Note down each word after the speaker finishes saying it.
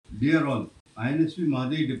Dear all, INSV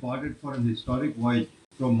Madhi departed for an historic voyage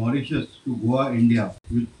from Mauritius to Goa, India,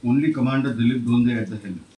 with only Commander Dilip Donde at the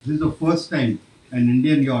helm. This is the first time an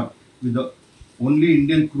Indian yacht with the only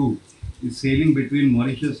Indian crew is sailing between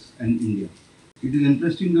Mauritius and India. It is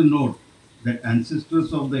interesting to note that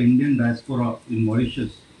ancestors of the Indian diaspora in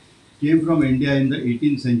Mauritius came from India in the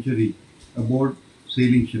 18th century aboard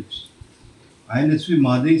sailing ships. INSV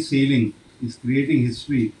Madei's sailing is creating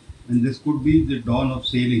history, and this could be the dawn of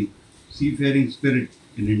sailing, seafaring spirit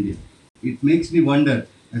in India. It makes me wonder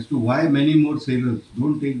as to why many more sailors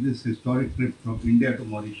don't take this historic trip from India to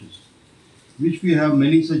Mauritius. Wish we have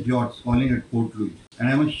many such yachts calling at Port Louis. And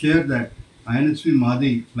I must share that INSV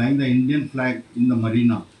Madhi flying the Indian flag in the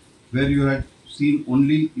marina, where you had seen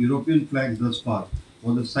only European flags thus far,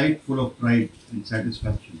 was a sight full of pride and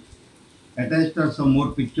satisfaction. Attached are some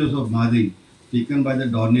more pictures of Madhi taken by the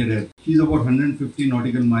Dornier. She is about 150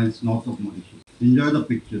 nautical miles north of Mauritius. Enjoy the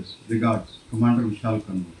pictures. Regards, Commander Vishal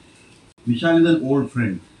Kanwar. Vishal is an old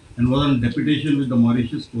friend and was on deputation with the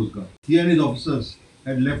Mauritius Coast Guard. He and his officers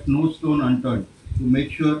had left no stone unturned to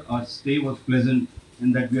make sure our stay was pleasant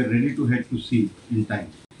and that we are ready to head to sea in time.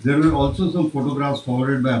 There were also some photographs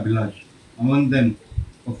forwarded by Abhilash, among them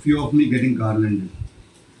a few of me getting garlanded.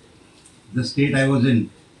 The state I was in,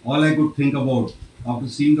 all I could think about after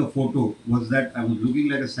seeing the photo was that I was looking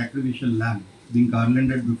like a sacrificial lamb being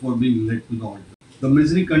garlanded before being led to the altar. The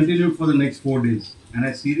misery continued for the next 4 days, and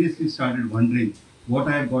I seriously started wondering what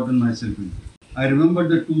I had gotten myself into. I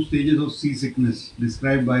remembered the two stages of seasickness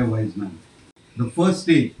described by a wise man. The first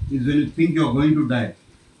stage is when you think you are going to die.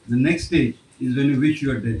 The next stage is when you wish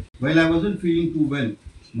you are dead. While I wasn't feeling too well,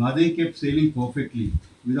 Madhai kept sailing perfectly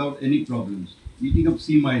without any problems, eating up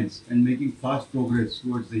sea miles and making fast progress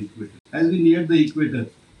towards the equator. As we neared the equator,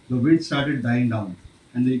 the wind started dying down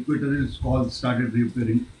and the equatorial squalls started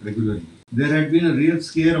reappearing regularly. There had been a real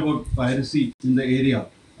scare about piracy in the area,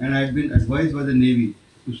 and I had been advised by the Navy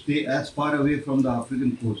to stay as far away from the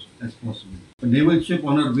African coast as possible. A naval ship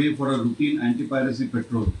on her way for a routine anti-piracy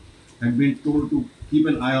patrol had been told to keep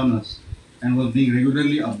an eye on us and was being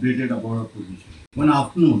regularly updated about our position. One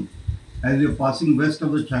afternoon, as we were passing west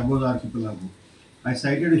of the Chagos archipelago, I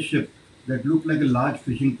sighted a ship that looked like a large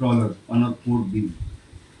fishing trawler on our port beam.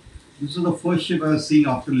 This was the first ship I was seeing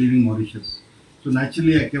after leaving Mauritius, so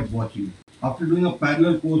naturally I kept watching it. After doing a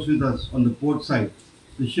parallel course with us on the port side,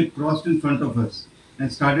 the ship crossed in front of us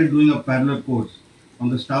and started doing a parallel course on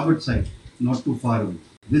the starboard side, not too far away.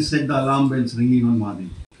 This set the alarm bells ringing on Madhi.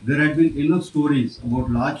 There had been enough stories about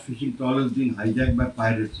large fishing trawlers being hijacked by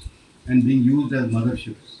pirates and being used as mother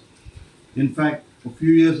ships. In fact, a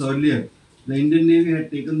few years earlier, the Indian Navy had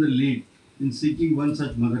taken the lead in seeking one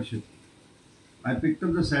such mothership. I picked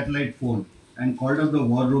up the satellite phone and called up the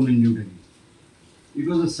war room in New Delhi. It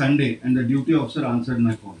was a Sunday and the duty officer answered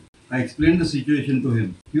my call. I explained the situation to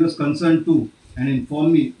him. He was concerned too and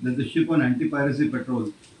informed me that the ship on anti-piracy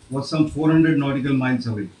patrol was some 400 nautical miles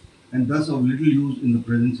away and thus of little use in the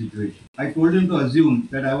present situation. I told him to assume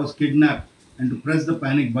that I was kidnapped and to press the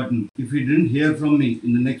panic button if he didn't hear from me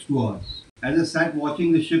in the next 2 hours. As I sat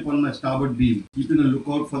watching the ship on my starboard beam, keeping a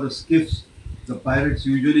lookout for the skiffs the pirates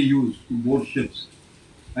usually use to board ships,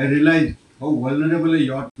 I realized how vulnerable a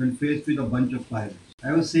yacht when faced with a bunch of pirates.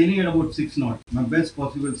 I was sailing at about 6 knots, my best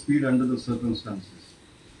possible speed under the circumstances.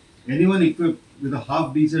 Anyone equipped with a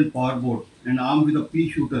half-decent powerboat and armed with a pea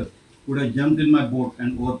shooter would have jumped in my boat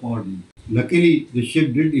and overpowered me. Luckily, the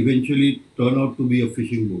ship did eventually turn out to be a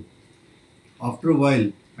fishing boat. After a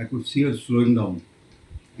while, I could see her slowing down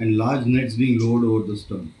and large nets being lowered over the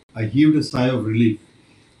stern. I heaved a sigh of relief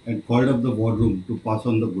and called up the wardroom to pass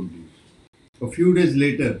on the good news. A few days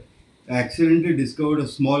later, I accidentally discovered a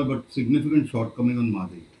small but significant shortcoming on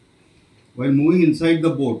Madhi. While moving inside the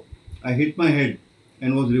boat, I hit my head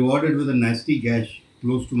and was rewarded with a nasty gash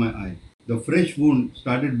close to my eye. The fresh wound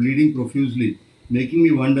started bleeding profusely, making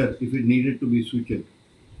me wonder if it needed to be sutured.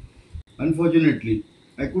 Unfortunately,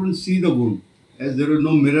 I couldn't see the wound as there were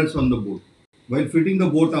no mirrors on the boat. While fitting the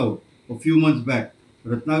boat out a few months back,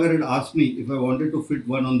 Ratnagar had asked me if I wanted to fit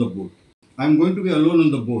one on the boat. I am going to be alone on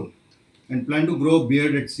the boat and plan to grow a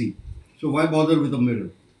beard at sea, so why bother with a mirror?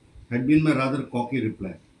 Had been my rather cocky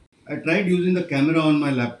reply. I tried using the camera on my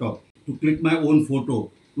laptop to click my own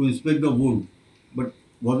photo to inspect the wound, but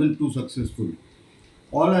wasn't too successful.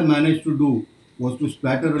 All I managed to do was to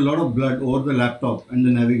splatter a lot of blood over the laptop and the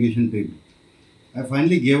navigation table. I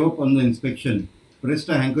finally gave up on the inspection, pressed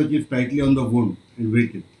a handkerchief tightly on the wound, and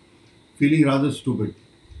waited, feeling rather stupid.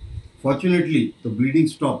 Fortunately, the bleeding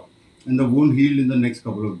stopped and the wound healed in the next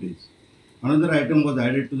couple of days. Another item was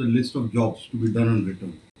added to the list of jobs to be done on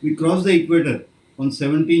return. We crossed the equator on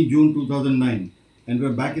 17 June 2009 and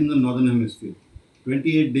were back in the northern hemisphere,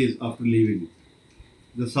 28 days after leaving it.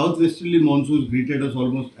 The southwesterly monsoons greeted us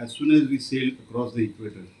almost as soon as we sailed across the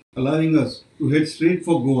equator, allowing us to head straight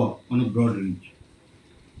for Goa on a broad reach.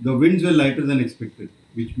 The winds were lighter than expected,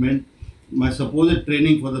 which meant my supposed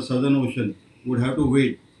training for the Southern Ocean would have to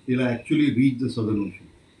wait till I actually reached the Southern Ocean.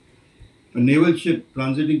 A naval ship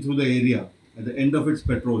transiting through the area at the end of its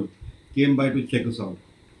patrol came by to check us out.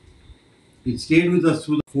 It stayed with us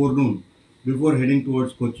through the forenoon before heading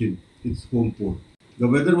towards Cochin, its home port. The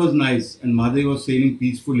weather was nice and Madhe was sailing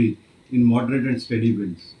peacefully in moderate and steady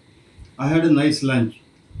winds. I had a nice lunch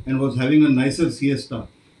and was having a nicer siesta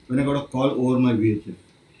when I got a call over my VHF.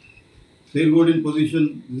 Sailboat in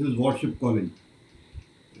position, this is warship calling.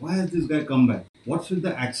 Why has this guy come back? What's with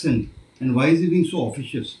the accent and why is he being so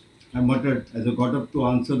officious? I muttered as I got up to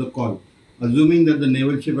answer the call, assuming that the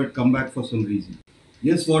naval ship had come back for some reason.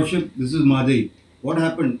 Yes, warship, this is Madhe. What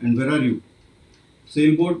happened and where are you?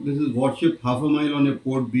 Sailboat, this is warship half a mile on your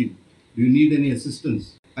port beam. Do you need any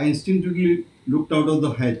assistance? I instinctively looked out of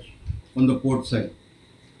the hatch on the port side.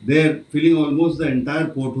 There, filling almost the entire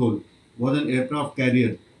porthole, was an aircraft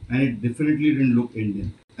carrier and it definitely didn't look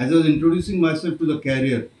Indian. As I was introducing myself to the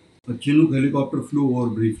carrier, a Chinook helicopter flew over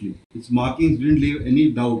briefly. Its markings didn't leave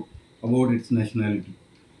any doubt about its nationality.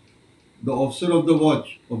 The officer of the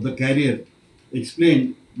watch of the carrier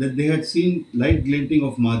explained that they had seen light glinting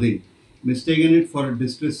of Madhe, mistaken it for a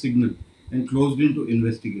distress signal, and closed in to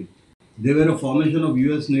investigate. They were a formation of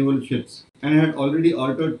US naval ships and had already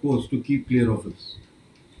altered course to keep clear of us.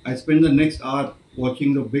 I spent the next hour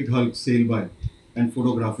watching the big hulks sail by and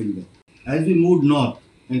photographing them. As we moved north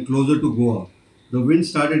and closer to Goa, the wind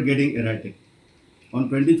started getting erratic. On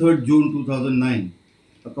 23rd June 2009,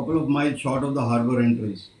 a couple of miles short of the harbour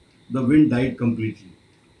entrance, the wind died completely.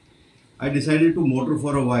 I decided to motor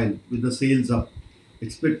for a while with the sails up,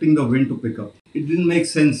 expecting the wind to pick up. It didn't make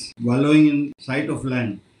sense wallowing in sight of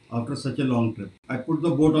land after such a long trip. I put the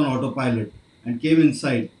boat on autopilot and came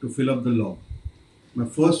inside to fill up the log. My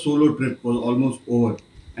first solo trip was almost over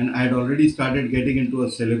and I had already started getting into a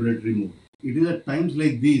celebratory mood. It is at times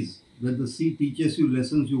like these that the sea teaches you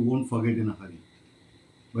lessons you won't forget in a hurry.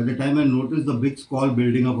 By the time I noticed the big squall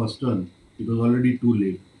building up astern, it was already too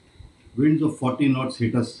late. Winds of 40 knots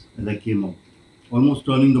hit us as I came up, almost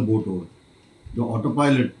turning the boat over. The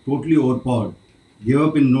autopilot, totally overpowered, gave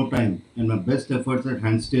up in no time, and my best efforts at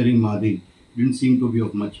hand steering Madhi didn't seem to be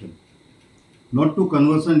of much help. Not too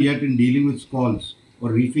conversant yet in dealing with squalls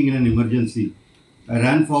or reefing in an emergency, I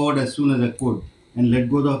ran forward as soon as I could and let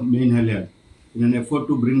go the main halyard in an effort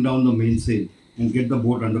to bring down the mainsail and get the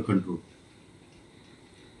boat under control.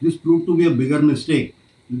 This proved to be a bigger mistake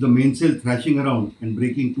with the mainsail thrashing around and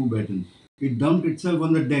breaking two battens. It dumped itself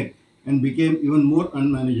on the deck and became even more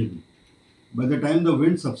unmanageable. By the time the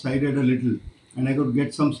wind subsided a little and I could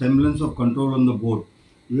get some semblance of control on the boat,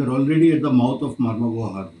 we were already at the mouth of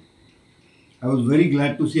Marmagoa harbour. I was very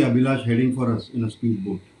glad to see Abhilash heading for us in a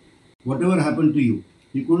speedboat. Whatever happened to you?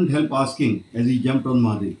 He couldn't help asking as he jumped on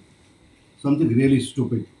Madhe. Something really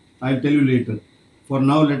stupid. I'll tell you later. For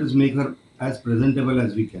now, let us make her as presentable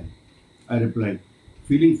as we can. I replied,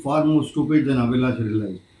 feeling far more stupid than Abhilash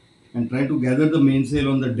realized, and trying to gather the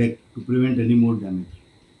mainsail on the deck to prevent any more damage.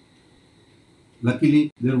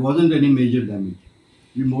 Luckily, there wasn't any major damage.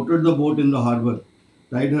 We motored the boat in the harbour,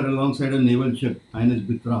 tied her alongside a naval ship, INS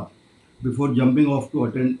Bitra, before jumping off to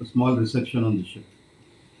attend a small reception on the ship.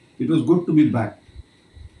 It was good to be back.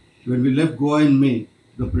 When we left Goa in May,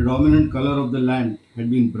 the predominant color of the land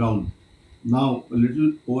had been brown. Now, a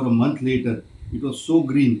little over a month later, it was so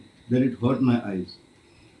green that it hurt my eyes.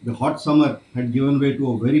 The hot summer had given way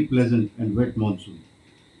to a very pleasant and wet monsoon.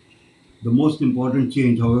 The most important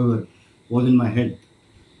change, however, was in my head.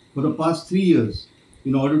 For the past 3 years,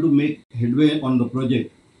 in order to make headway on the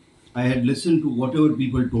project, I had listened to whatever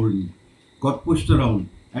people told me, got pushed around,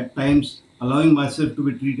 at times allowing myself to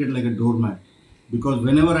be treated like a doormat, because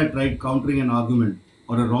whenever I tried countering an argument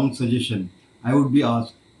or a wrong suggestion, I would be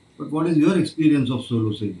asked, "But what is your experience of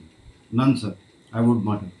solo sailing?" "None, sir," I would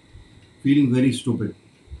mutter, feeling very stupid.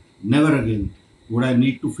 Never again would I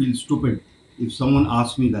need to feel stupid if someone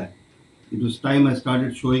asked me that. It was time I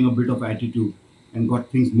started showing a bit of attitude and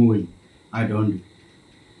got things moving. I'd earned it.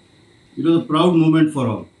 It was a proud moment for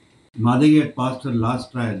all. Madhavi had passed her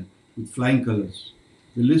last trial with flying colours.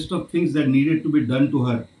 The list of things that needed to be done to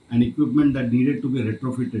her and equipment that needed to be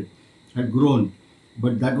retrofitted had grown,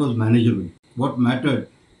 but that was manageable. What mattered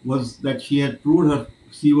was that she had proved her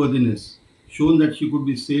seaworthiness, shown that she could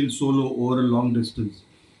be sailed solo over a long distance,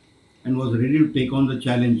 and was ready to take on the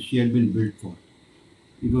challenge she had been built for.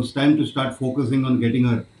 It was time to start focusing on getting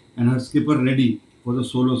her and her skipper ready for the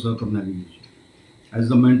solo circumnavigation. As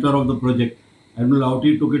the mentor of the project, Admiral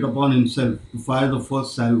Auti took it upon himself to fire the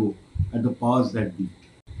first salvo at the powers that be.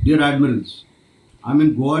 Dear Admirals, I'm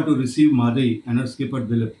in Goa to receive Madhai and her skipper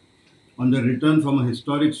Dilip on their return from a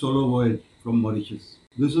historic solo voyage from Mauritius.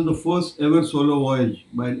 This is the first ever solo voyage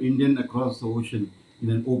by an Indian across the ocean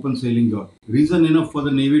in an open sailing yacht. Reason enough for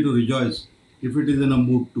the Navy to rejoice if it is in a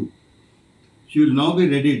mood to. She will now be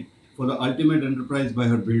readied for the ultimate enterprise by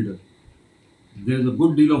her builder. There is a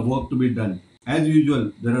good deal of work to be done. As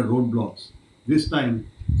usual, there are roadblocks. This time,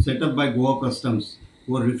 set up by Goa Customs,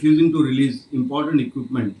 who are refusing to release important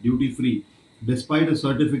equipment duty free despite a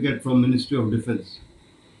certificate from Ministry of Defence.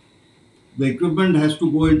 The equipment has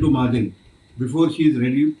to go into Madin before she is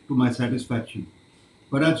ready to my satisfaction.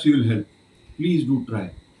 Perhaps you will help. Please do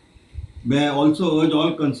try. May I also urge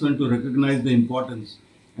all concerned to recognize the importance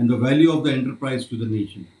and the value of the enterprise to the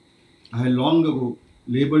nation. I had long ago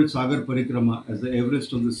labeled Sagar Parikrama as the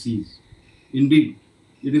Everest of the seas. Indeed,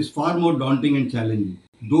 it is far more daunting and challenging.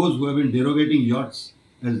 Those who have been derogating yachts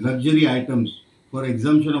as luxury items for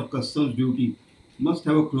exemption of customs duty must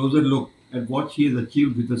have a closer look at what she has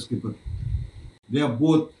achieved with a skipper. They are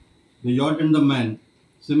both, the yacht and the man,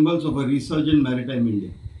 symbols of a resurgent maritime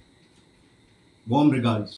India. Warm regards.